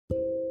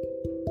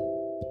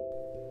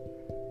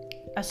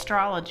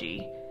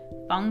astrology,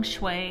 feng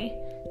shui,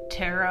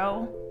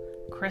 tarot,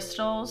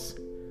 crystals.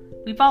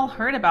 We've all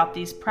heard about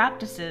these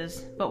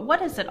practices, but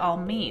what does it all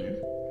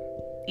mean?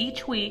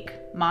 Each week,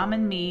 Mom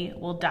and me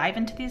will dive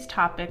into these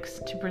topics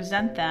to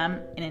present them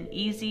in an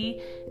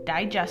easy,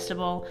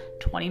 digestible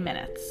 20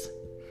 minutes.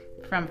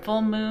 From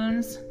full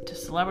moons to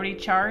celebrity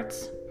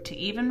charts to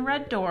even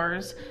red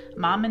doors,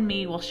 Mom and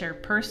me will share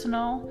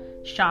personal,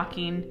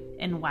 shocking,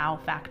 and wow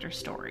factor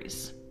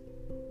stories.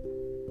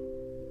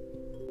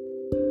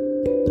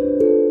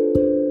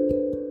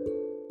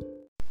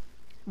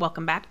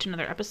 Welcome back to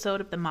another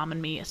episode of the Mom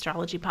and Me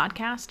Astrology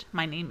Podcast.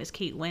 My name is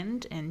Kate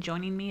Wind, and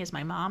joining me is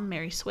my mom,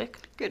 Mary Swick.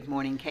 Good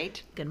morning,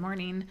 Kate. Good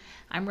morning.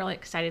 I'm really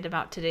excited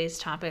about today's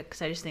topic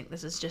because I just think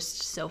this is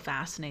just so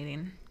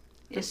fascinating.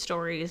 The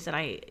stories that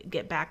I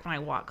get back when I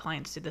walk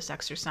clients through this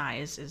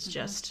exercise is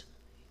just,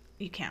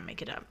 you can't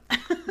make it up.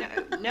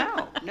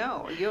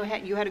 No. You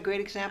had a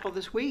great example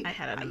this week. I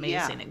had an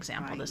amazing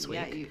example this week.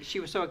 Yeah, she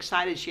was so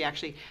excited she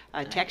actually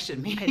texted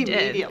me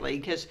immediately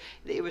because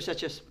it was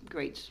such a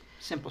great,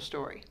 simple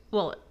story.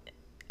 Well,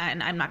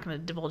 and I'm not going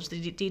to divulge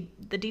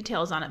the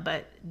details on it,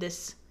 but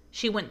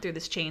she went through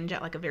this change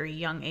at like a very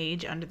young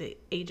age, under the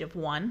age of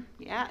 1.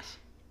 Yes.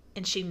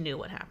 And she knew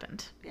what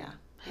happened. Yeah.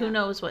 Who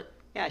knows what...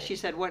 Yeah, she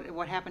said,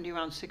 what happened to you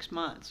around 6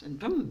 months? And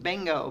boom,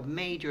 bingo,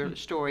 major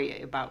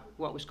story about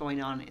what was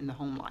going on in the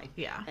home life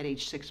at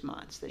age 6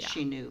 months that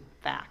she knew.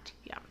 Fact.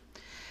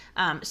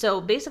 Yeah.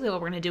 So basically what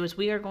we're going to do is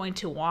we are going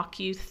to walk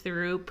you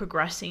through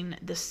progressing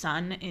the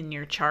sun in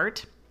your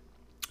chart.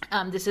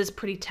 This is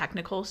pretty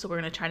technical, so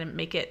we're going to try to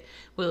make it,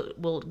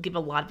 we'll give a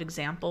lot of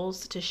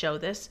examples to show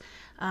this.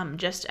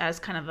 Just as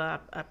kind of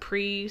a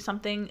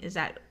pre-something is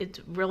that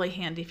it's really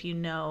handy if you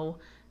know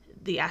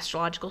the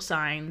astrological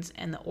signs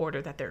and the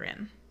order that they're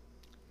in.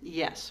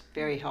 Yes,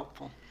 very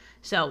helpful.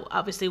 So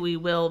obviously we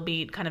will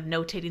be kind of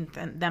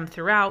notating them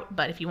throughout,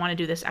 but if you want to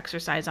do this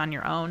exercise on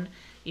your own,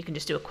 you can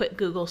just do a quick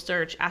Google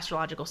search,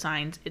 astrological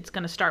signs. It's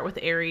going to start with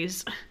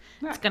Aries.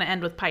 Right. It's going to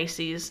end with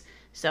Pisces.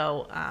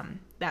 So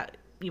that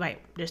you might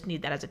just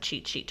need that as a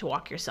cheat sheet to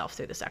walk yourself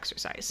through this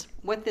exercise.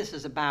 What this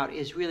is about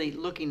is really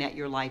looking at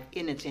your life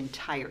in its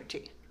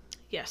entirety.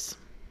 Yes.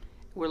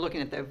 We're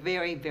looking at the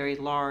very, very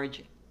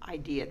large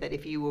idea that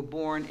if you were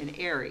born in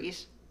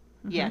Aries,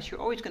 yes, you're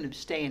always going to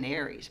stay in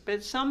Aries, but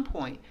at some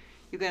point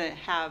you're going to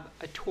have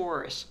a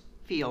Taurus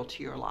feel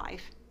to your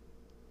life.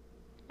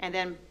 And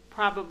then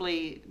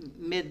probably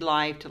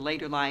midlife to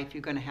later life,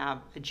 you're going to have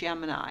a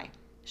Gemini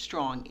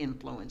strong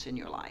influence in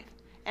your life.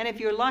 And if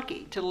you're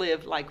lucky to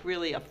live like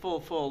really a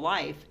full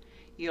life,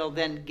 you'll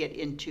then get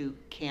into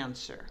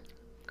Cancer.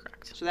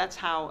 Correct. So that's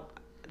how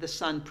the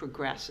sun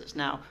progresses.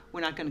 Now,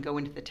 we're not going to go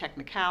into the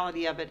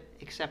technicality of it,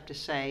 except to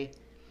say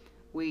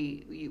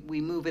we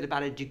move at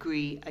about a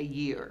degree a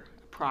year,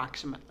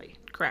 approximately.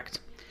 Correct.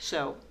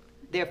 So,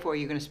 therefore,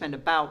 you're going to spend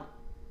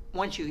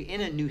once you're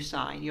in a new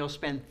sign, you'll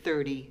spend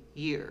 30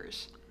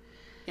 years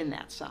in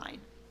that sign.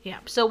 Yeah.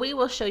 So we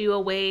will show you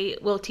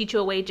we'll teach you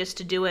a way just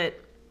to do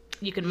it.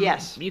 You can,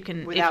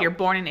 if you're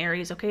born in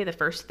Aries, okay, the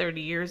first 30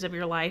 years of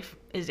your life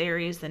is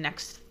Aries, the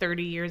next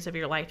 30 years of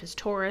your life is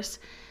Taurus.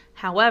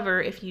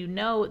 However, if you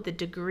know the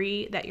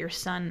degree that your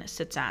sun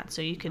sits at,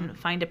 so you can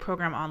find a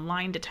program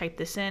online to type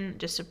this in,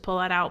 just to pull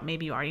that out,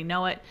 maybe you already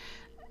know it.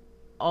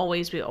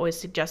 We always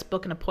suggest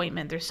book an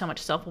appointment. There's so much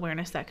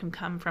self-awareness that can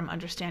come from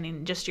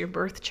understanding just your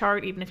birth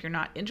chart, even if you're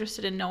not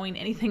interested in knowing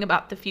anything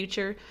about the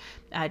future.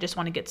 I just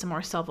want to get some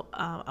more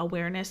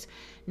self-awareness.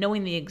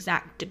 Knowing the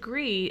exact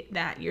degree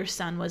that your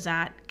sun was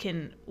at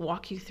can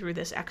walk you through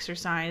this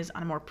exercise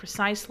on a more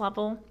precise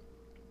level.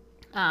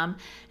 And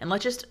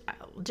let's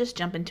just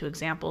jump into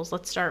examples.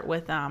 Let's start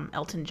with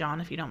Elton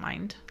John, if you don't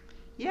mind.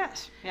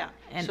 Yes, yeah.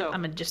 And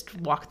I'm going to just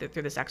walk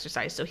through this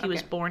exercise. So he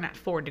was born at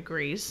 4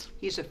 degrees.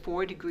 He's a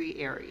 4-degree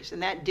Aries,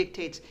 and that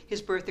dictates,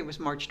 his birthday was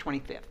March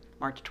 25th.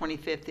 March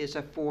 25th is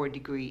a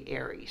 4-degree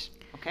Aries,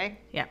 okay?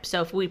 Yeah,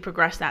 so if we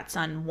progress that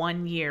sun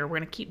 1 year, we're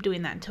going to keep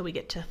doing that until we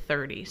get to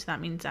 30. So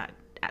that means that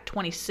at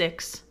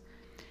 26,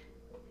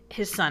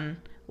 his sun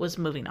was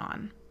moving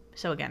on.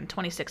 So again,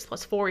 26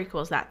 plus 4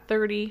 equals that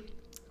 30.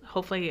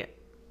 Hopefully,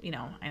 I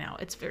know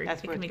it's very...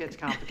 That's where it gets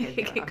complicated.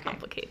 It can get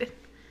complicated.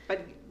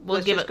 But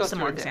we'll give it some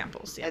more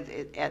examples.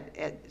 Yeah.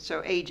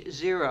 So age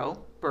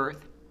 0,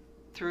 birth,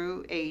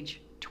 through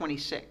age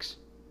 26,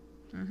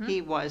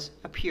 he was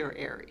a pure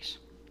Aries.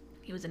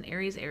 He was an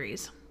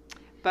Aries.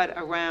 But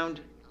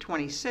around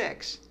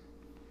 26,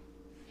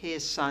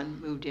 his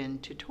sun moved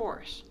into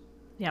Taurus.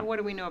 Yeah. What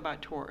do we know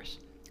about Taurus?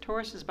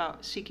 Taurus is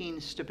about seeking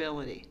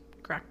stability.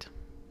 Correct.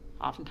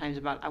 Oftentimes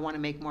about, I want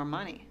to make more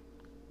money.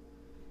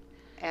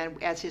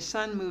 And as his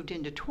sun moved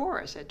into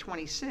Taurus at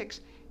 26,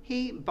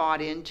 he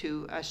bought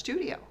into a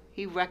studio.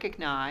 He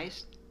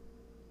recognized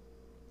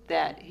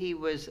that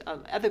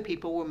other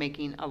people were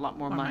making a lot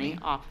more money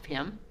off of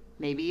him,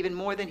 maybe even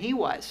more than he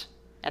was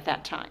at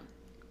that time.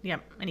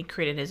 Yep, and he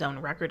created his own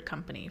record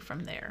company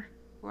from there.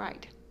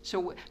 Right.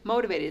 So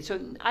motivated. So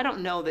I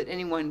don't know that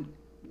anyone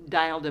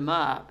dialed him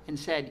up and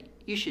said,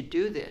 you should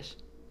do this.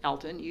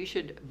 Elton, you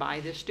should buy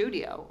this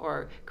studio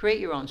or create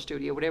your own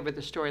studio, whatever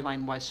the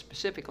storyline was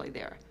specifically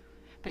there.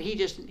 But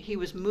he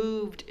was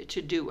moved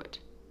to do it.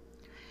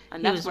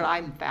 And that's what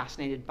I'm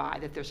fascinated by,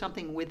 that there's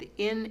something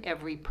within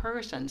every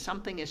person.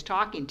 Something is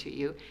talking to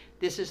you.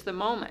 This is the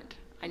moment.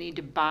 I need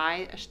to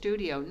buy a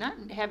studio, not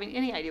having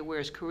any idea where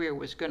his career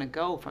was going to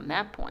go from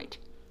that point.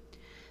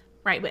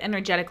 Right, but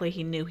energetically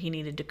he knew he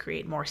needed to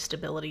create more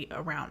stability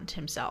around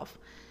himself.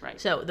 Right.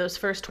 So those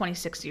first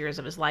 26 years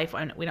of his life,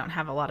 we don't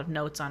have a lot of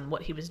notes on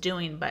what he was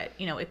doing, but,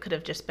 it could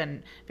have just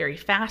been very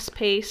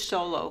fast-paced.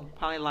 Solo,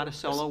 probably a lot of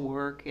solo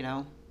work,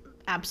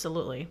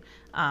 Absolutely.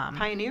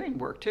 Pioneering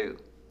work, too.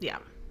 Yeah.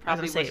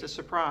 Probably was a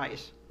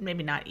surprise.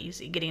 Maybe not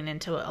easy, getting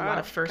into a lot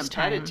of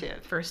first-time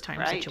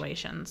right.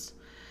 situations.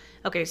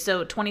 Okay,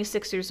 so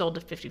 26 years old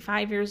to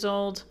 55 years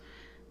old,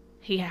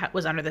 he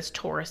was under this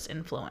Taurus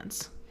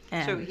influence.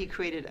 And so he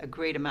created a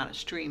great amount of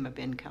stream of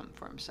income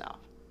for himself.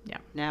 Yeah.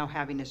 Now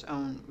having his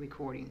own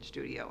recording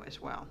studio as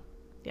well.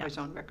 Yeah. Or his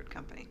own record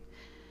company.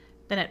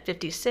 Then at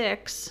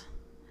 56...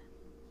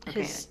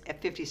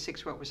 at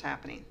 56, what was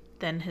happening?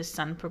 Then his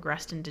sun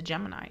progressed into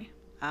Gemini.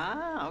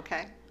 Ah,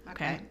 okay.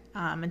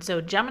 And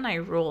so Gemini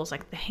rules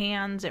like the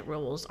hands, it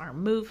rules our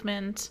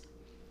movement.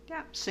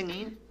 Yeah,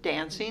 singing,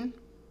 dancing.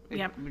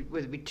 Yep.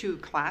 Would be two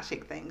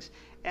classic things.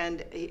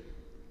 And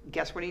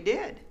guess what he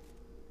did?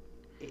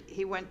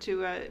 He went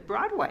to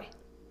Broadway.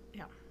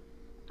 Yeah.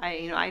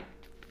 I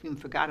even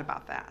forgot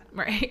about that.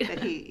 Right.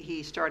 That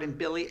he starred in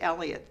Billy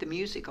Elliot, the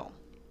musical.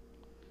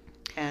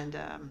 And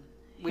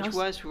which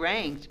was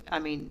ranked, I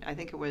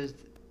think it was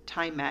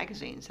Time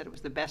Magazine said it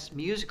was the best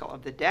musical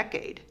of the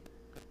decade.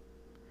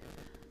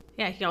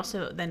 Yeah, he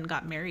also then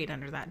got married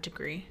under that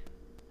degree,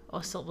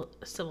 a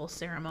civil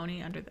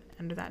ceremony under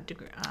that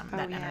degree,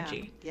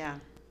 energy. Yeah.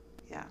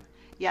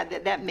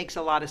 That makes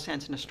a lot of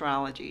sense in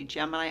astrology.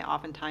 Gemini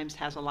oftentimes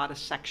has a lot of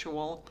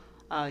sexual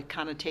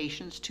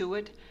connotations to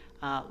it,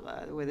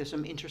 where there's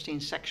some interesting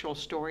sexual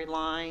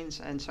storylines,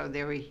 and so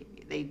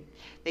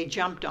they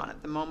jumped on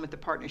it the moment the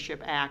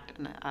Partnership Act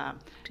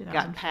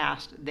got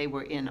passed. They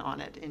were in on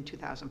it in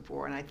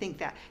 2004, and I think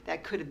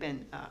that could have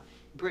been.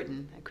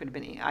 Britain, it could have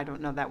been, I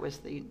don't know, that was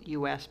the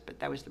U.S., but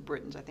that was the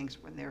Britons, I think,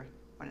 when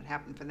it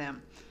happened for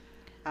them.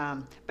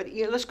 But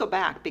let's go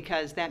back,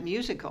 because that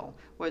musical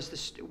was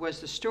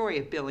the story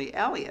of Billy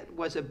Elliot,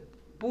 was a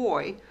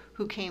boy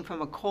who came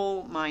from a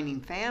coal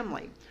mining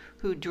family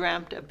who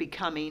dreamt of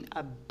becoming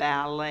a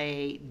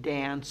ballet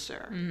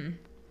dancer.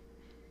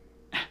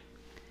 Mm-hmm.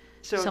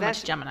 So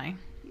much Gemini.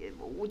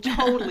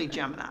 Totally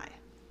Gemini.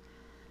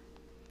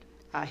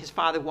 His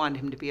father wanted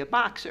him to be a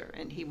boxer,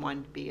 and he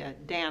wanted to be a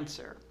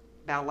dancer.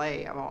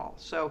 Ballet of all.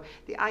 So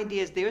the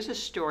idea is there's a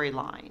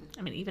storyline.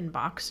 Even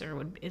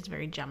boxer is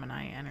very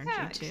Gemini energy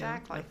too.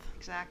 Exactly.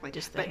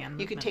 Just the but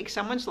hand you could take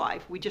someone's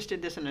life. We just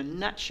did this in a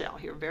nutshell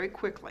here very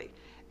quickly.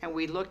 And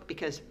we looked,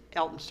 because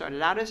Elton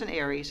started out as an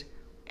Aries.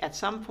 At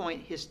some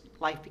point his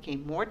life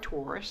became more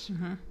Taurus,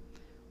 mm-hmm.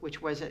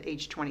 which was at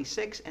age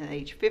 26, and at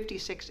age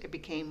 56 it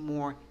became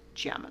more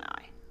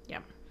Gemini.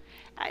 Yeah.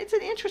 It's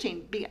an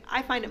interesting,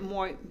 I find it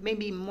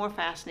maybe more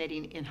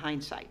fascinating in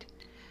hindsight.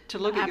 To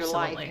look at your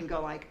life and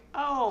go like,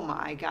 oh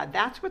my God,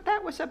 that's what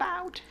that was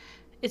about?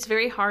 It's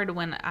very hard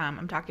when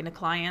I'm talking to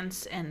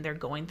clients and they're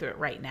going through it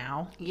right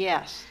now.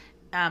 Yes.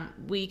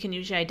 We can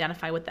usually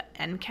identify what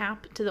the end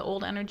cap to the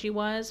old energy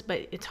was,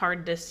 but it's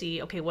hard to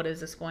see, okay, what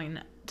is this going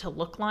to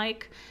look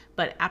like?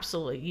 But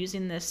absolutely,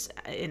 using this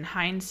in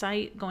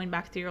hindsight, going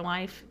back through your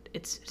life,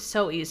 it's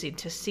so easy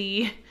to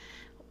see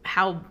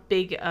how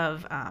big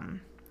of,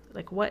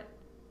 what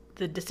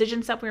the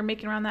decisions that we were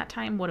making around that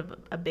time, what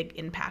a big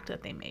impact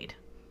that they made.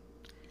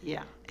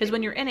 Yeah. Because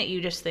when you're in it,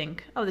 you just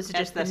think, oh, this is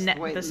just the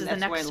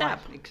next step.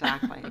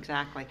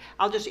 Exactly.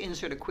 I'll just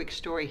insert a quick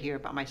story here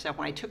about myself.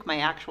 When I took my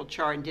actual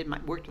chart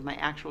and worked with my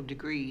actual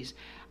degrees,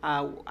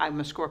 I'm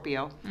a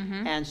Scorpio.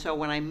 Mm-hmm. And so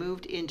when I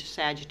moved into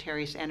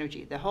Sagittarius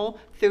energy, the whole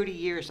 30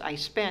 years I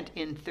spent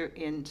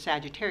in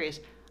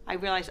Sagittarius, I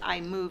realized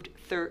I moved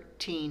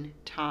 13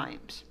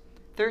 times.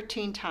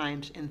 13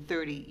 times in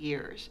 30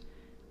 years.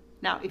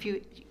 Now,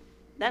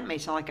 that may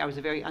sound like I was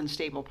a very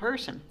unstable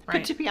person. Right.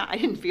 But to be honest, I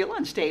didn't feel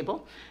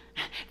unstable.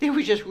 There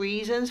were just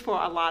reasons for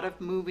a lot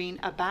of moving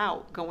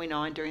about going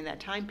on during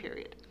that time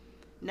period.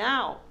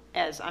 Now,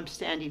 as I'm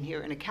standing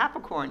here in a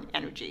Capricorn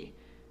energy,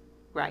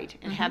 right,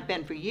 and mm-hmm. have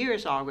been for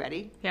years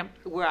already, yep.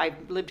 where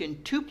I've lived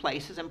in two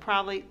places, and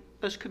probably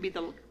those could be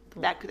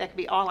that could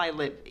be all I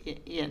live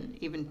in,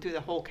 even through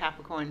the whole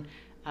Capricorn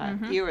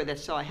mm-hmm. era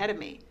that's still ahead of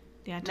me.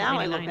 Yeah, now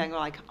I look back and go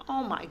like,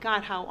 oh my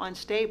God, how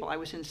unstable. I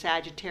was in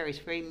Sagittarius,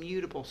 very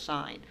mutable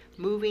sign,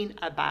 moving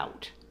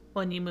about.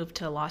 When you moved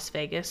to Las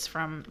Vegas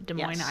from Des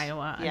Moines,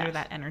 Iowa, under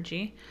that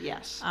energy.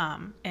 Yes.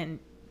 And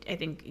I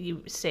think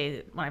you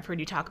say, when I've heard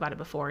you talk about it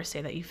before,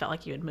 say that you felt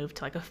like you had moved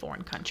to like a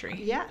foreign country.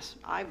 Yes.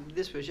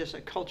 This was just a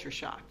culture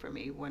shock for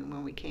me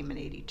when we came in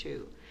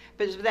 82.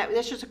 But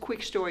that's just a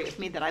quick story of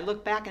me that I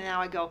look back and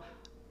now I go,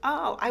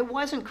 oh, I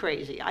wasn't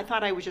crazy. I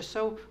thought I was just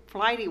so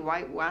flighty.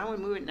 Why are we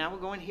moving? Now we're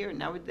going here.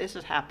 Now this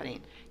is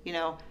happening. You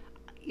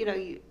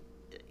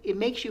it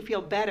makes you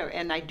feel better.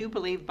 And I do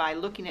believe by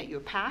looking at your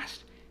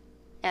past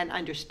and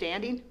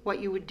understanding what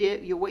you would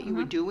what you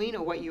were doing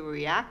or what you were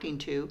reacting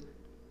to,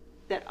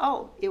 that,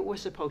 oh, it was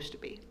supposed to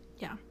be.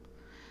 Yeah.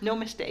 No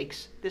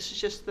mistakes. This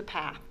is just the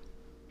path.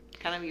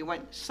 Kind of, you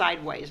went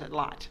sideways a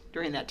lot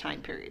during that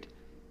time period.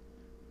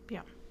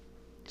 Yeah.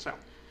 So.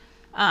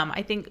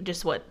 I think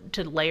just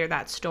to layer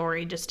that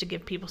story, just to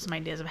give people some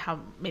ideas of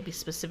how maybe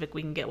specific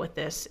we can get with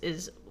this,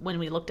 is when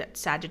we looked at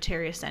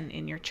Sagittarius and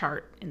in your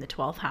chart in the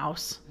 12th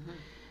house,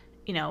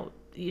 you know,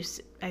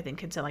 I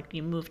think it said like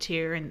you moved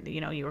here and,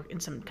 you know, you were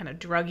in some kind of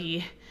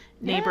druggy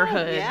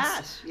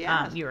neighborhoods.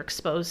 Yes. You were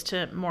exposed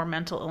to more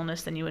mental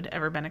illness than you had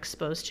ever been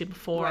exposed to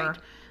before.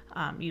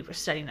 Right. You were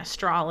studying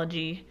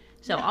astrology.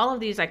 So all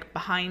of these like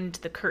behind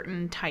the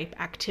curtain type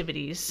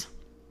activities.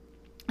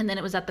 And then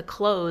it was at the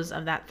close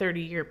of that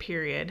 30-year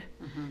period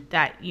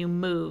that you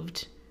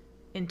moved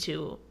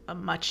into a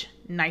much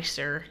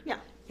nicer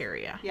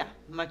area. Yeah,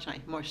 much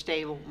nicer, more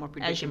stable, more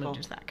predictable. As you moved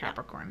into that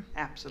Capricorn.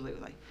 Yeah,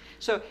 absolutely.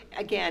 So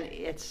again,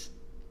 it's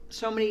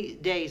so many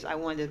days I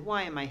wondered,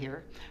 why am I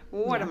here?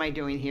 What am I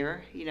doing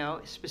here, you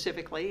know,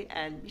 specifically?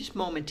 And just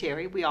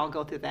momentary. We all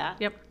go through that.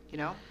 Yep. You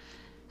know?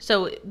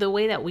 So the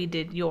way that we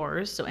did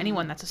yours, so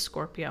anyone that's a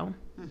Scorpio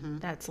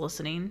that's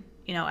listening,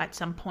 you know, at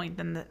some point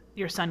then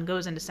your sun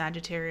goes into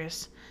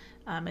Sagittarius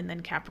and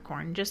then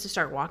Capricorn, just to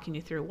start walking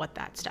you through what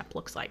that step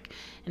looks like.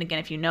 And again,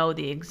 if you know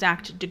the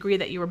exact degree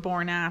that you were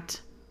born at,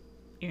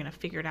 you're going to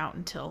figure it out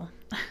until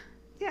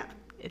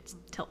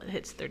till it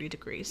hits 30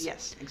 degrees.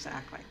 Yes,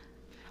 exactly.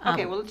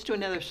 Okay, well, let's do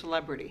another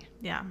celebrity.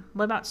 Yeah.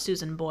 What about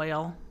Susan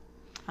Boyle?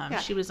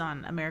 She was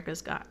on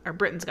Britain's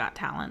Got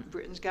Talent.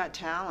 Britain's Got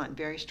Talent,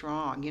 very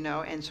strong, you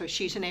know, and so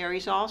she's an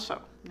Aries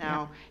also.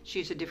 Now,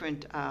 she's a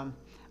different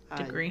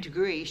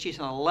degree. She's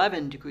an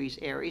 11 degrees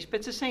Aries, but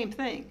it's the same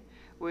thing.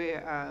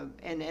 Where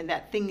and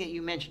that thing that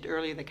you mentioned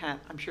earlier that kind of,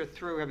 I'm sure,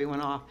 threw everyone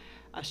off,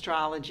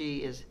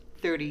 astrology is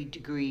 30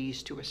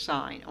 degrees to a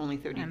sign, only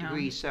 30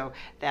 degrees. So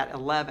that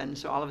 11,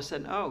 so all of a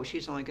sudden, oh,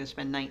 she's only going to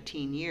spend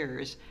 19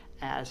 years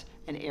as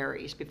an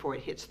Aries before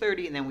it hits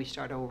 30, and then we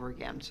start over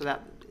again. So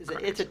that is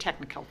it's a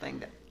technical thing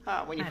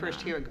that when you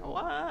first hear it, go,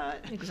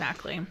 what?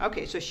 Exactly.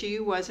 Okay, so she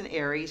was an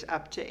Aries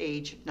up to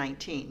age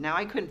 19. Now,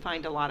 I couldn't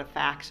find a lot of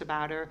facts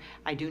about her.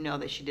 I do know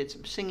that she did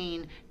some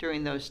singing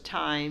during those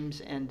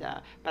times, and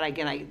but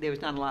again, there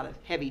was not a lot of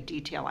heavy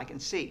detail I can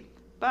see.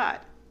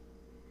 But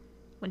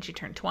when she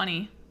turned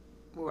 20,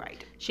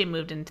 right, she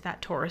moved into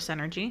that Taurus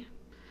energy.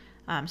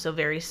 So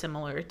very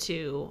similar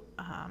to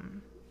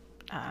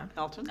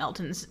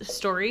Elton's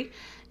story.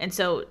 And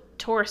so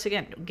Taurus,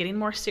 again, getting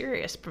more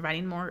serious,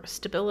 providing more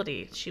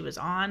stability. She was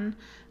on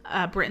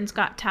Britain's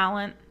Got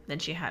Talent. Then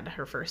she had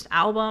her first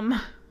album,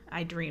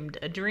 I Dreamed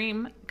a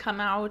Dream, come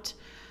out.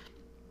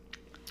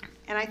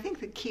 And I think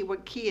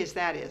what key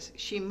is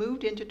she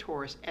moved into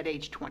Taurus at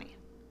age 20.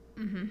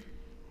 Mm-hmm.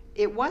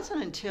 It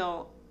wasn't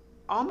until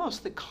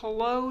almost the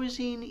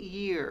closing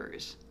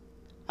years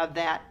of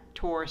that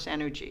Taurus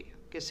energy,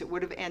 because it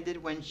would have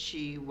ended when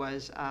she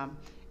was at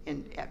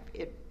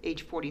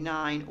age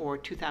 49 or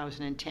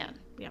 2010.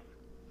 Yep.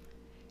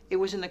 It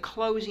was in the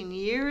closing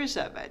years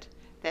of it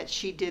that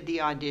she did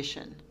the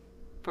audition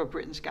for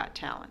Britain's Got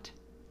Talent.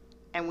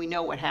 And we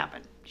know what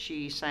happened.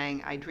 She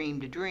sang I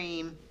Dreamed a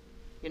Dream,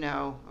 you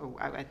know,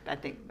 I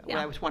think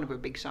that was one of her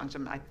big songs.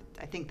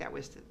 I think that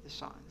was the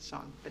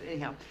song. But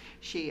anyhow,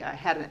 she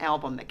had an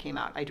album that came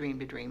out, I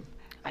Dreamed a Dream.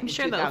 I'm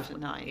sure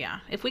 2009.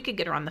 If we could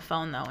get her on the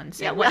phone though and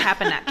say what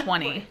happened at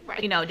 20,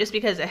 right. You know, just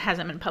because it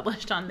hasn't been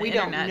published on the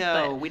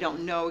internet. We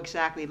don't know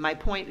exactly. My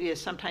point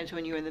is sometimes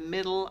when you're in the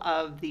middle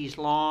of these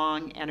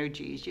long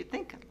energies, you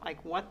think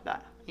like, what the,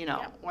 you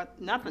know,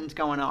 nothing's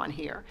going on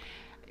here.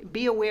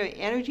 Be aware,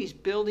 energy's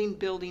building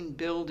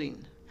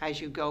as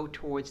you go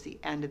towards the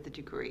end of the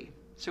degree.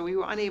 So we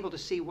were unable to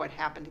see what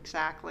happened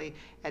exactly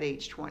at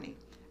age 20,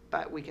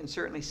 but we can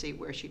certainly see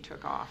where she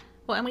took off.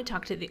 Well, and we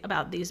talked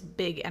about these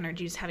big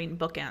energies having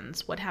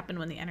bookends. What happened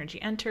when the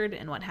energy entered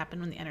and what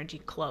happened when the energy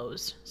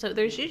closed. So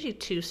there's usually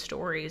two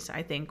stories,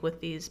 I think, with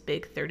these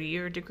big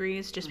 30-year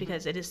degrees, just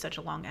because it is such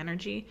a long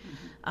energy.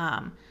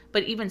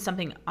 But even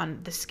something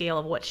on the scale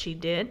of what she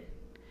did,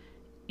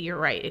 you're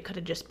right. It could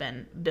have just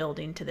been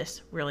building to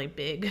this really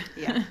big,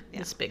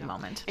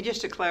 moment. And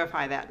just to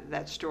clarify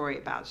that story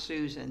about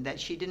Susan, that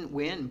she didn't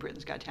win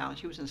Britain's Got Talent.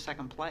 She was in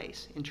second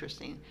place.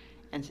 Interesting.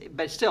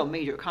 But still,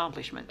 major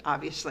accomplishment,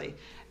 obviously.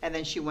 And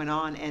then she went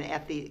on, and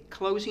at the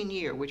closing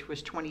year, which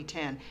was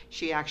 2010,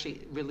 she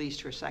actually released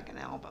her second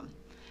album.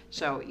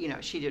 So, you know,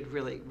 she did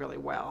really, really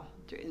well,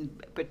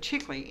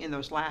 particularly in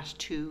those last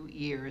 2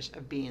 years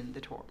of being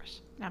the Taurus.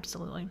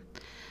 Absolutely.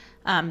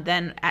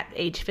 Then at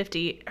age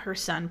 50, her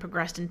son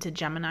progressed into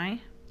Gemini.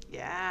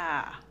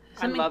 Yeah.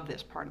 I love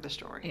this part of the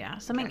story. Yeah.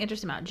 Something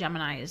interesting about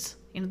Gemini is,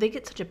 you know, they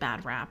get such a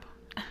bad rap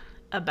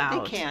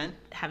about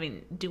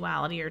having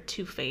duality or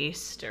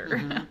two-faced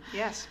or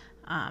yes.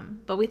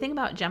 But we think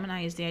about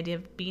Gemini as the idea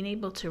of being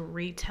able to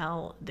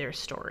retell their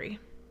story.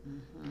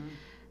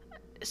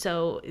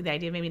 So the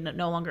idea of maybe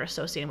no longer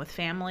associating with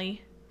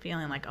family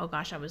feeling like, oh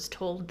gosh, I was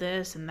told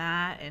this and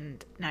that,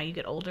 and now you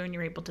get older and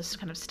you're able to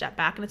kind of step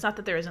back. And it's not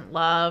that there isn't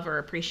love or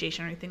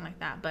appreciation or anything like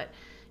that, but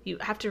you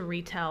have to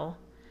retell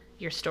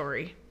your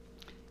story.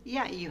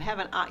 Yeah, you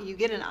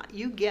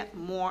get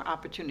more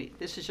opportunity.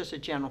 This is just a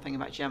general thing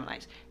about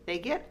Geminis. They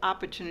get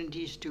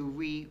opportunities to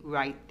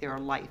rewrite their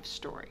life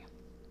story.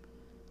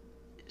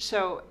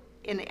 So,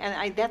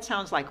 that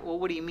sounds like, well,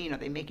 what do you mean? Are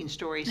they making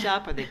stories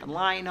up? Are they been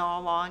lying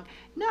all along?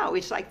 No,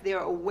 it's like their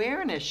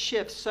awareness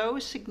shifts so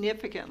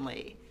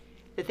significantly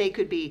that they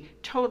could be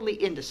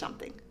totally into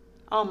something.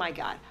 Oh my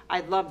God,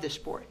 I love this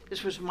sport.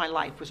 This was my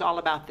life. Was all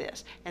about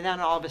this. And then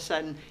all of a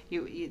sudden,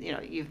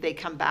 they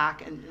come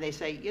back and they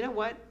say, you know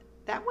what?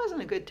 That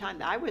wasn't a good time.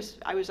 I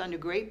was under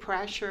great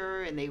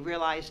pressure, and they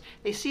realize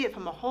they see it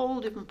from a whole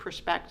different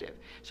perspective.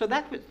 So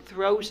that's what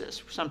throws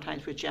us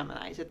sometimes with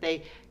Geminis, that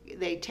they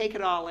take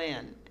it all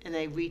in and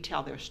they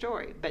retell their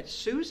story. But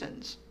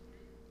Susan's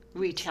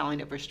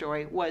retelling of her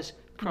story was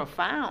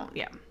profound.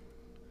 Yeah.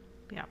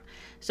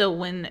 So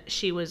when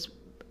she was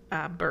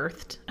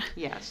birthed,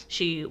 yes,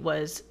 she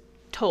was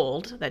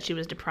told that she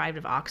was deprived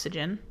of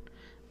oxygen,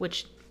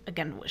 which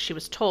again, she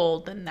was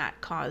told, then that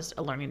caused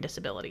a learning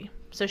disability.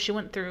 So she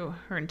went through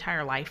her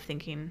entire life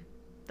thinking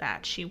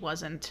that she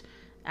wasn't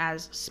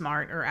as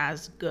smart or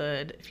as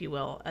good, if you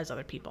will, as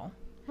other people.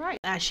 Right.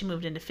 As she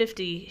moved into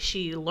 50,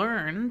 she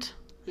learned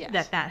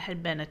that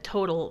had been a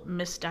total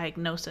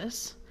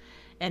misdiagnosis,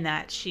 and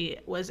that she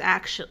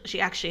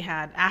actually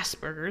had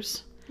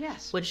Asperger's.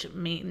 Yes. Which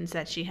means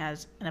that she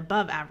has an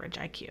above average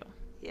IQ.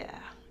 Yeah.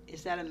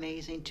 Is that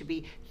amazing to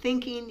be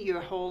thinking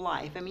your whole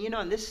life? I mean,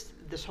 and this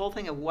whole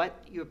thing of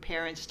what your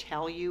parents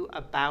tell you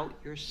about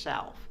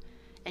yourself.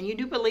 And you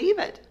do believe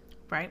it.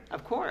 Right.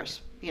 Of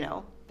course.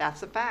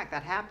 That's the fact.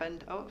 That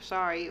happened. Oh,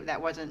 sorry.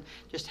 That wasn't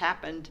just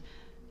happened.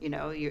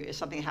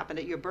 Something happened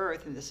at your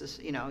birth, and this is,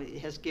 it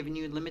has given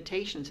you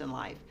limitations in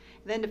life.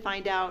 And then to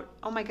find out,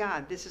 oh my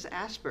God, this is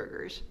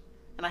Asperger's,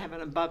 and I have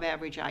an above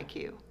average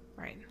IQ.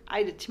 Right.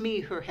 To me,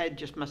 her head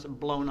just must have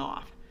blown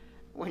off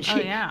when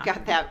she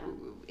got that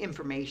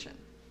information.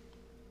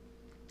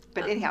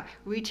 But anyhow,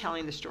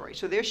 retelling the story.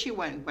 So there she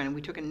went. When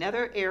we took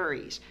another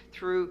Aries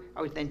through,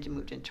 then she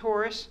moved in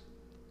Taurus,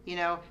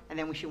 and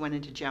then when she went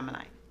into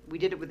Gemini. We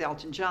did it with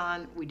Elton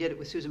John. We did it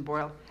with Susan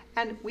Boyle.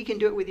 And we can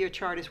do it with your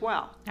chart as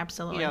well.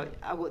 Absolutely.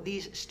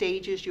 These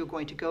stages you're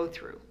going to go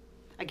through.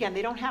 Again,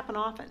 they don't happen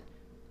often.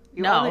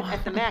 You're no. only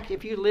at the max.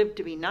 If you live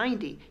to be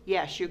 90,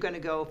 yes, you're going to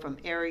go from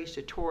Aries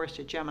to Taurus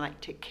to Gemini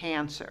to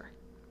Cancer.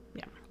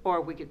 Yeah.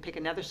 Or we could pick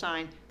another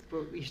sign.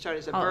 You start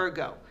as a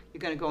Virgo.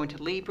 You're going to go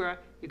into Libra.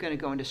 You're going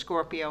to go into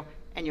Scorpio.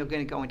 And you're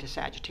going to go into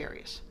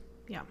Sagittarius.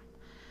 Yeah.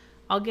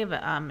 I'll give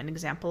an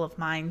example of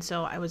mine.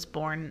 So I was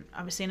born,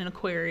 obviously, in an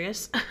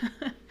Aquarius.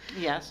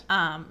 Yes.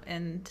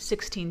 And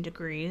 16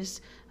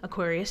 degrees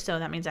Aquarius. So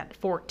that means at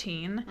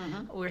 14,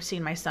 we're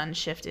seeing my sun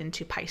shift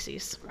into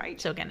Pisces.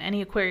 Right. So again,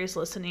 any Aquarius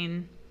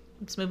listening,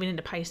 it's moving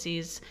into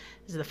Pisces.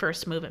 This is the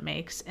first move it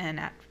makes. And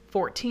at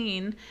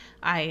 14,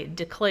 I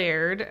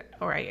declared,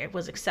 or I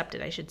was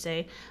accepted, I should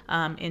say,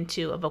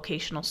 into a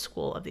vocational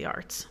school of the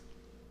arts.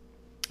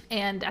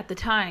 And at the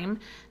time,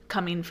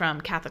 coming from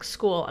Catholic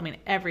school, I mean,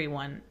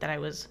 everyone that I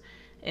was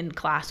in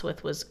class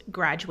with was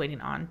graduating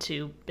on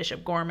to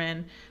Bishop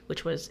Gorman,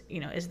 which was,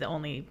 is the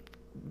only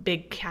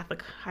big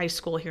Catholic high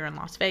school here in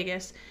Las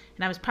Vegas.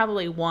 And I was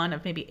probably one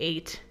of maybe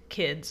 8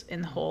 kids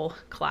in the whole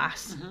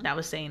class that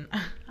was saying,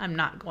 I'm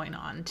not going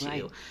on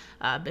to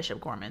Bishop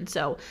Gorman.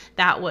 So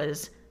that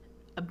was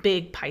a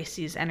big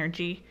Pisces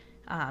energy.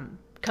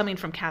 Coming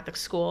from Catholic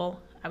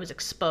school, I was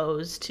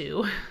exposed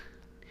to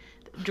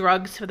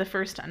drugs for the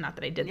first time. Not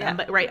that I did them,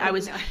 but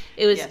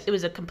it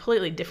was a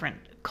completely different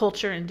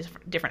culture and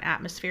different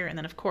atmosphere. And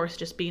then of course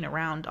just being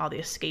around all the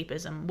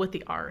escapism with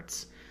the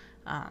arts.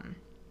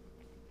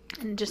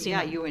 And just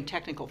you were in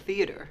technical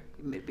theater.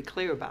 You be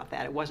clear about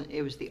that. It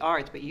was the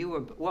arts, but you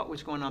were what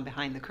was going on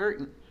behind the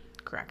curtain.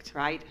 Correct.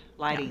 Right?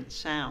 Lighting,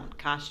 sound,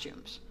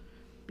 costumes.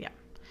 Yeah.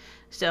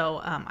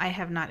 So I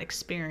have not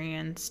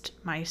experienced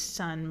my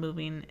sun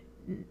moving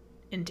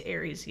into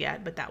Aries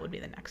yet, but that would be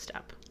the next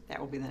step. That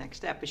will be the next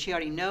step. But she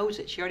already knows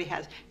it. You already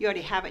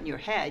have it in your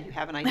head. You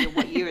have an idea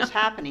what year is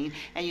happening.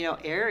 And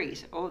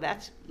Aries,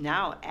 that's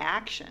now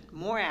action.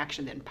 More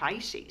action than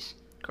Pisces.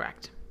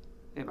 Correct.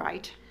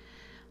 Right?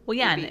 Well,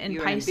 yeah, and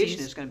your Pisces,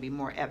 ambition is going to be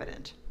more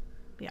evident.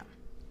 Yeah,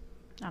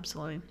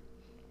 absolutely.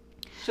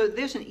 So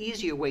there's an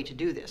easier way to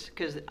do this,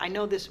 because I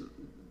know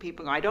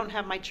people go, I don't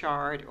have my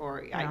chart,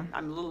 or I'm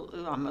a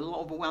little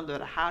overwhelmed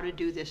about how to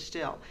do this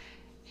still.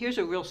 Here's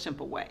a real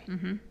simple way.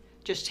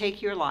 Just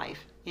take your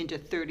life into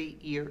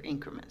 30-year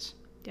increments.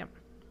 Yep.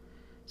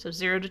 So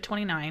 0 to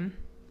 29.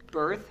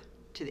 Birth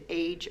to the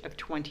age of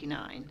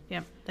 29.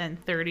 Yep. Then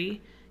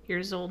 30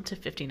 years old to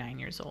 59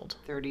 years old.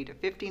 30 to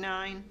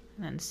 59.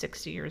 And then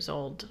 60 years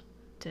old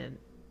to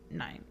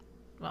 89.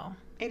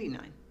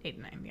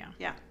 89, yeah.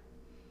 Yeah.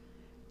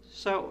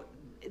 So,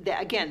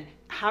 again,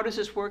 how does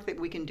this work that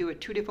we can do it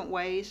 2 different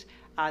ways?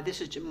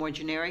 This is more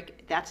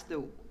generic. That's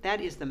the that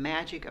is the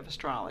magic of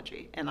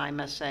astrology. And I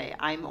must say,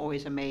 I'm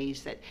always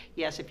amazed that,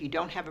 yes, if you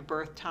don't have a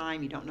birth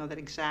time, you don't know that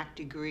exact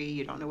degree,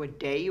 you don't know what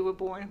day you were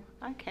born.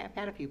 I've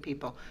had a few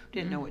people who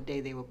didn't know what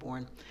day they were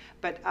born.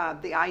 But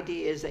the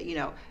idea is that,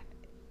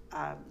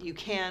 you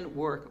can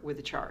work with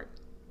a chart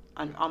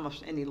on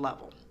almost any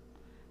level.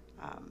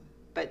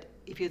 But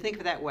if you think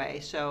of it that way,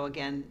 so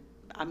again,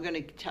 I'm going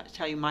to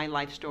tell you my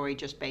life story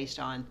just based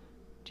on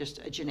just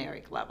a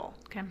generic level.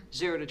 Okay.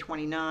 0 to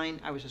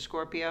 29, I was a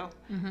Scorpio,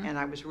 and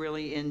I was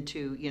really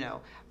into,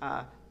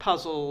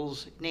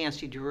 puzzles,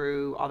 Nancy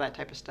Drew, all that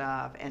type of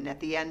stuff. And at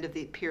the end of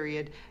the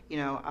period,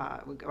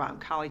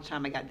 around college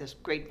time, I got this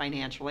great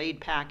financial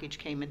aid package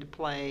came into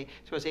play,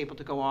 so I was able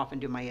to go off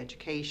and do my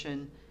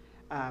education.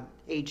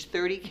 Age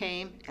 30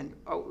 came and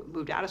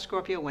moved out of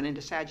Scorpio, went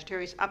into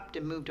Sagittarius, up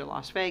to moved to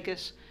Las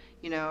Vegas.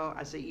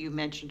 As you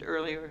mentioned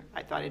earlier,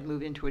 I thought I'd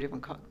move into a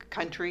different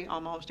country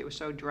almost. It was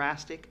so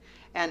drastic.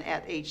 And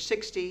at age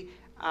 60,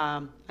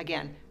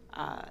 again,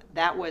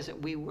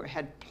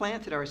 had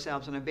planted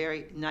ourselves in a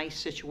very nice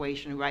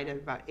situation right at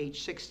about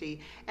age 60.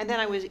 And then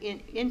I was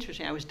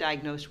I was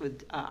diagnosed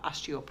with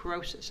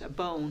osteoporosis, a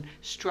bone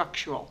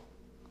structural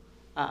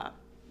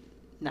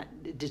not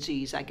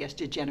disease, I guess,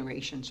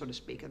 degeneration, so to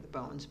speak, of the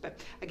bones. But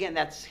again,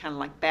 that's kind of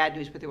like bad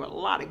news, but there were a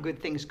lot of good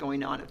things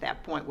going on at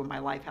that point where my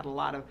life had a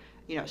lot of,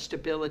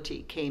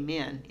 stability came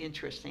in.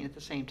 Interesting at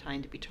the same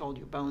time to be told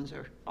your bones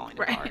are falling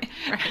apart.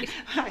 Right.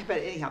 But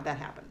anyhow, that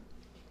happened.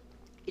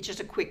 It's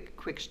just a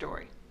quick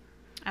story.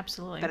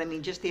 Absolutely. But I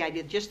mean, just the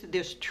idea,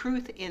 there's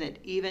truth in it,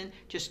 even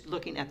just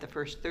looking at the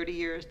first 30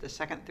 years, the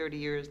second 30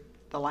 years,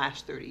 the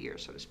last 30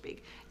 years, so to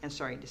speak, and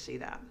starting to see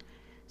that.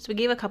 So we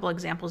gave a couple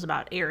examples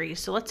about Aries.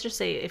 So let's just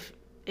say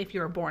if you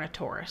were born a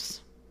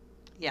Taurus.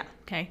 Yeah.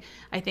 Okay.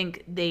 I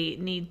think they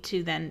need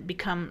to then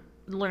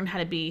learn how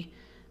to be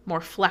more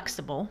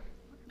flexible.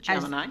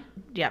 Gemini.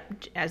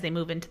 As they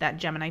move into that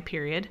Gemini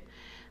period.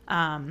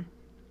 And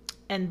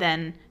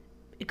then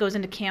it goes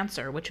into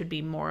Cancer, which would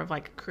be more of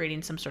like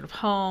creating some sort of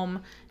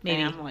home.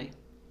 Maybe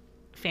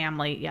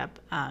family, yep.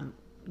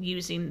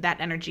 Using that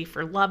energy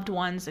for loved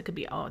ones. It could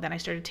be, then I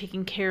started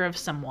taking care of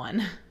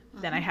someone.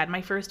 Then I had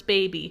my first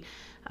baby.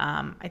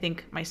 I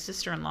think my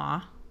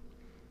sister-in-law,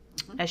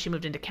 as she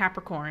moved into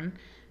Capricorn,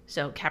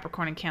 so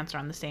Capricorn and Cancer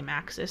on the same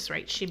axis,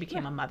 right? She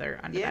became a mother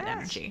under that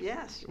energy.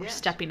 Yes. We're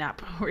stepping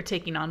up. We're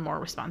taking on more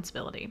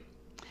responsibility.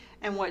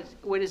 And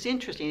what is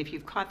interesting, if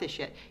you've caught this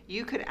yet,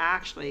 you could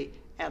actually,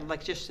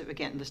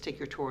 let's take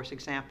your Taurus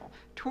example.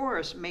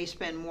 Taurus may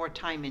spend more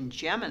time in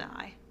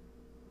Gemini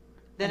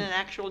than an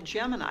actual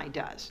Gemini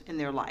does in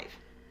their life.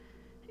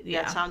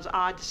 Yeah. That sounds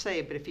odd to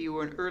say, but if you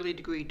were an early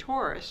degree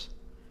Taurus,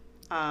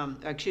 a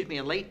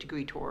late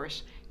degree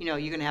Taurus, you're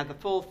going to have the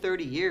full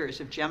 30 years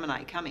of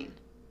Gemini coming.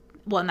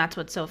 Well, and that's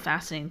what's so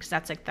fascinating, because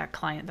that's like that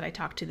client that I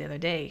talked to the other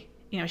day.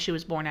 She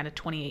was born at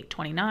 28,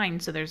 29,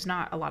 so there's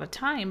not a lot of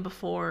time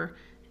before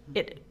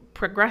it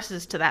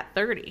progresses to that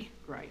 30.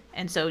 Right.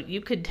 And so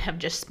you could have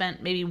just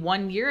spent maybe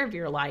 1 year of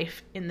your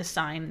life in the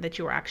sign that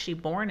you were actually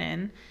born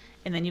in,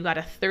 and then you got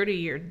a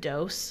 30-year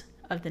dose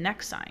of the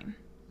next sign.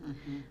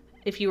 Mm-hmm.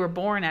 If you were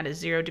born at a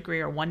 0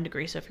 degree or 1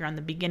 degree, so if you're on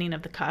the beginning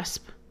of the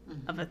cusp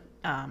of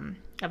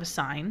a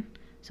sign,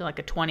 so like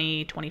a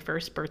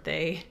 21st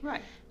birthday,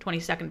 right,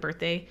 22nd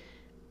birthday,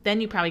 then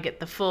you probably get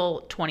the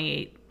full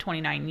 28,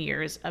 29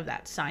 years of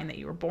that sign that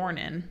you were born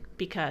in,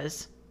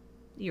 because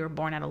you were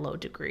born at a low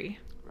degree.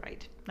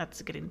 Right. That's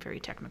getting very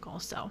technical.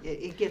 So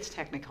it gets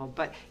technical,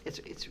 but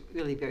it's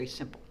really very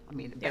simple. I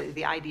mean,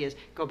 the idea is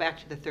go back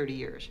to the 30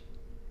 years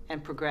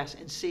and progress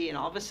and see, and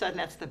all of a sudden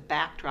that's the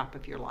backdrop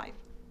of your life.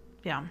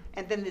 Yeah.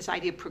 And then this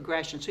idea of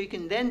progression. So you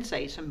can then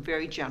say some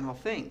very general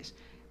things.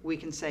 We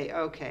can say,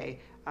 okay,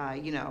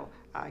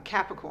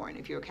 Capricorn.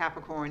 If you're a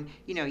Capricorn,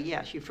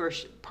 yes, your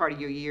first part of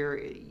your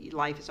year,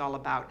 life is all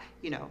about,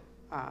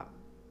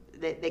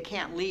 they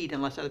can't lead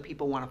unless other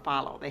people want to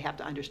follow. They have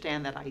to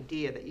understand that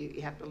idea that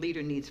the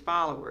leader needs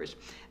followers.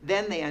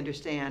 Then they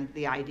understand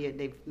the idea,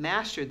 they've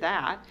mastered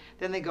that.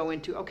 Then they go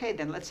into, okay,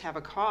 then let's have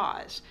a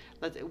cause.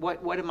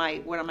 What am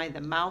I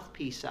the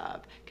mouthpiece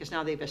of? Because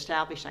now they've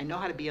established, I know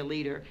how to be a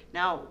leader.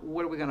 Now,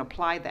 what are we going to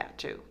apply that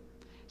to?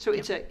 So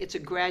it's a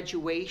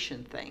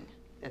graduation thing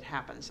that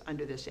happens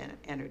under this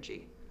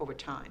energy over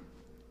time.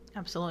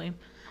 Absolutely.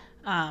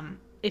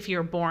 If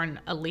you're born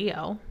a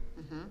Leo,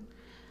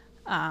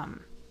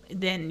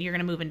 then you're going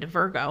to move into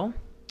Virgo.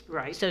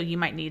 Right. So you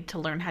might need to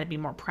learn how to be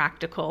more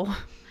practical,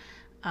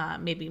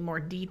 maybe more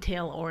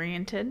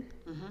detail-oriented.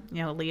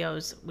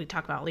 Leos, we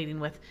talk about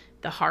leading with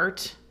the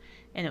heart.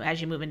 And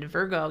as you move into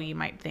Virgo, you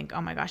might think,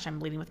 oh my gosh,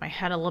 I'm leading with my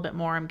head a little bit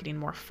more. I'm getting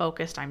more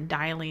focused. I'm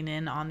dialing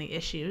in on the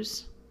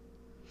issues.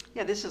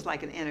 Yeah, this is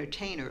like an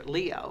entertainer,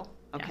 Leo.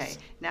 Okay, Yes.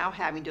 Now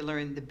having to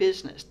learn the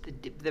business,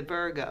 the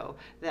Virgo,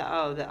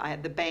 I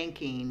have the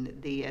banking,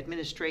 the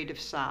administrative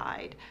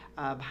side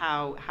of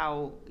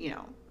how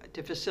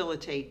to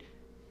facilitate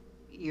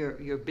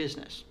your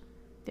business.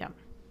 Yeah.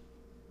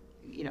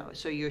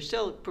 So you're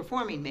still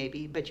performing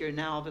maybe, but you're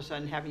now all of a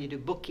sudden having to do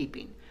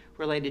bookkeeping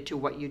related to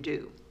what you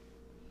do.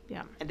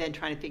 Yeah. And then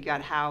trying to figure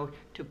out how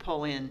to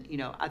pull in,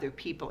 other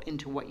people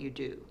into what you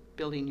do,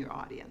 building your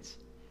audience.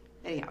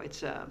 Anyhow,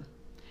 it's a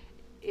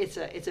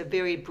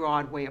very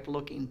broad way of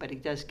looking, but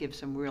it does give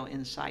some real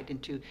insight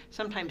into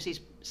sometimes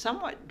these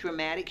somewhat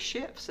dramatic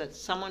shifts that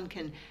someone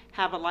can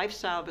have a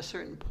lifestyle of a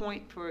certain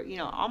point for,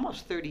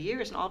 almost 30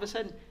 years, and all of a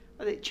sudden,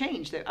 they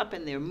change. They're up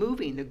and they're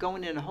moving. They're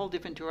going in a whole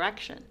different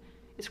direction.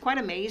 It's quite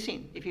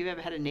amazing if you've ever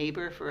had a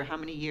neighbor for how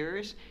many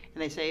years,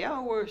 and they say,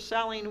 oh, we're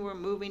selling, we're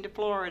moving to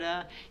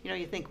Florida.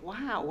 You think,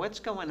 wow, what's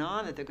going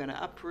on that they're going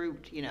to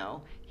uproot,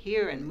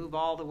 here and move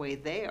all the way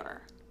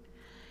there?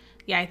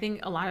 Yeah, I think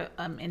a lot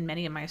of, in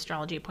many of my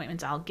astrology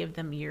appointments, I'll give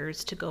them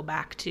years to go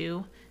back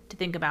to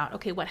think about,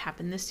 okay, what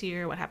happened this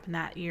year? What happened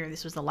that year?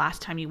 This was the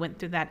last time you went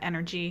through that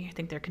energy. I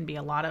think there can be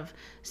a lot of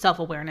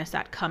self-awareness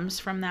that comes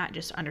from that,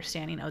 just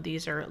understanding,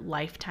 these are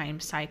lifetime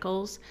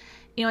cycles.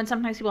 And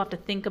sometimes people have to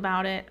think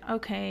about it,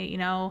 okay,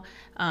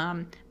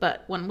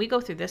 but when we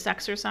go through this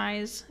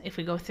exercise, if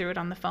we go through it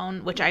on the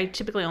phone, which I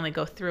typically only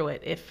go through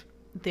it if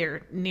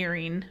they're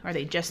nearing or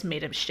they just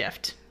made a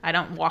shift. I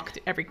don't walk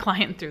every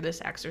client through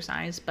this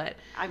exercise, but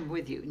I'm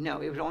with you.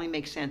 No, it would only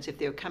make sense if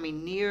they're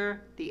coming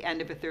near the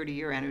end of a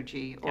 30-year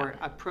energy or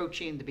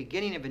approaching the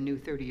beginning of a new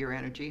 30-year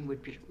energy,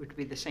 would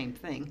be the same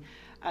thing.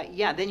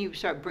 Then you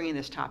start bringing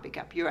this topic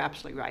up. You're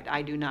absolutely right.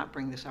 I do not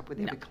bring this up with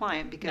every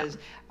client because,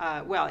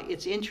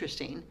 it's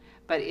interesting,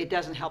 but it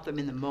doesn't help them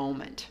in the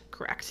moment.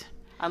 Correct.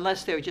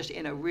 Unless they're just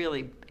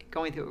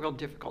going through a real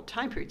difficult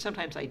time period.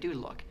 Sometimes I do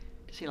look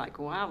to see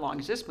well, how long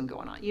has this been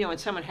going on? And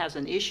someone has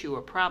an issue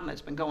or problem that's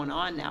been going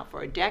on now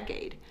for a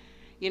decade.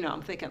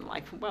 I'm thinking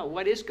well,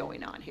 what is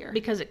going on here?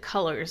 Because it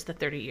colors the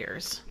 30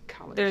 years.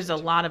 There's a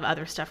lot of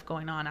other stuff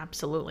going on,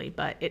 absolutely,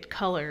 but it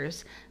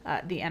colors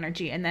the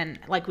energy. And then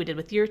like we did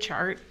with your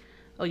chart,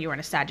 you were in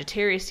a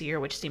Sagittarius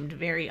year, which seemed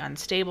very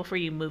unstable for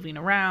you, moving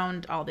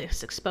around, all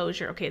this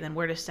exposure. Okay, then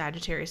where does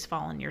Sagittarius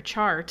fall in your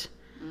chart?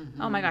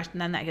 Mm-hmm. Oh my gosh, and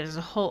then that gives us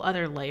a whole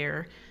other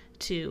layer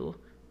to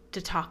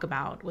talk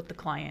about with the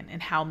client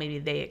and how maybe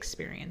they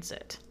experience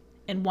it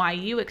and why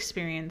you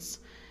experience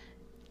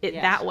it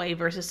that way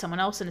versus someone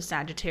else in a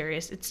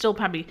Sagittarius. It still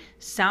probably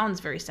sounds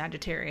very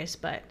Sagittarius,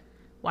 but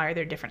why are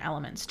there different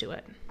elements to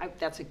it?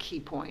 That's a key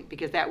point,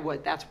 because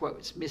that's what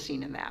was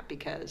missing in that,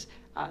 because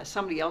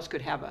somebody else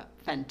could have a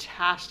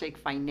fantastic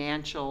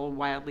financial,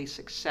 wildly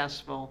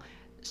successful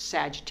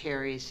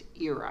Sagittarius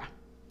era.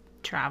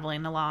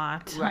 Traveling a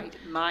lot. Right.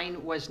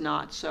 Mine was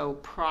not so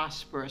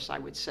prosperous, I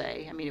would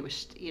say. It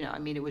was,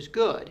 it was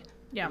good.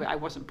 Yeah. I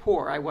wasn't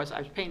poor. I was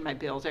paying my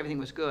bills. Everything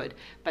was good.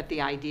 But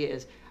the idea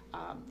is,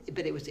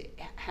 but it was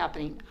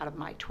happening out of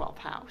my 12th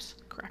house.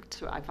 Correct.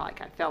 So I felt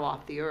like I fell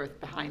off the earth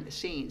behind the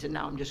scenes, and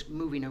now I'm just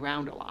moving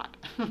around a lot.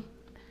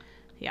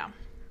 Yeah,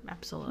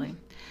 absolutely.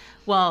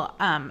 Well,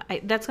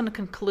 that's going to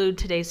conclude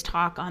today's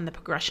talk on the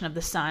progression of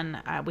the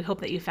sun. We hope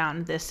that you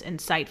found this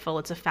insightful.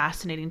 It's a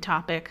fascinating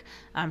topic.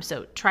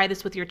 So try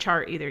this with your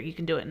chart. Either you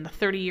can do it in the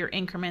 30-year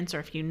increments, or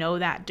if you know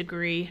that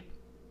degree,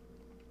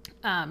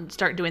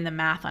 start doing the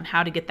math on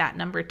how to get that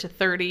number to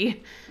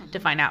 30 to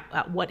find out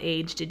at what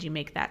age did you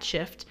make that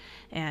shift.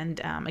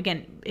 And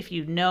again, if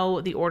you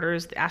know the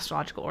orders, the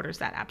astrological orders,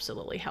 that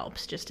absolutely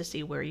helps just to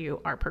see where you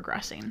are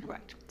progressing.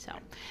 Right. So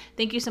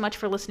thank you so much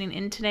for listening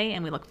in today,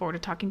 and we look forward to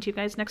talking to you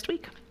guys next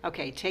week.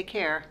 Okay, take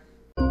care.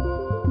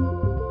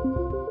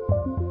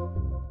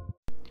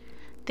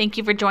 Thank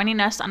you for joining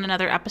us on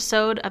another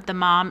episode of the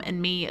Mom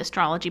and Me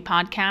Astrology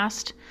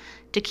Podcast.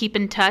 To keep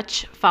in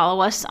touch,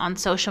 follow us on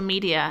social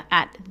media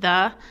at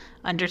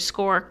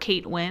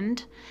 _Kate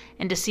Wind.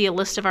 And to see a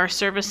list of our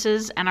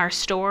services and our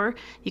store,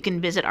 you can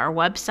visit our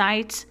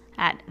websites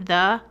at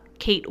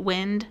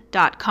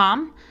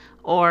thekatewind.com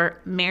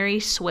or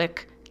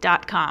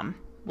maryswick.com.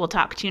 We'll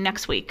talk to you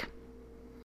next week.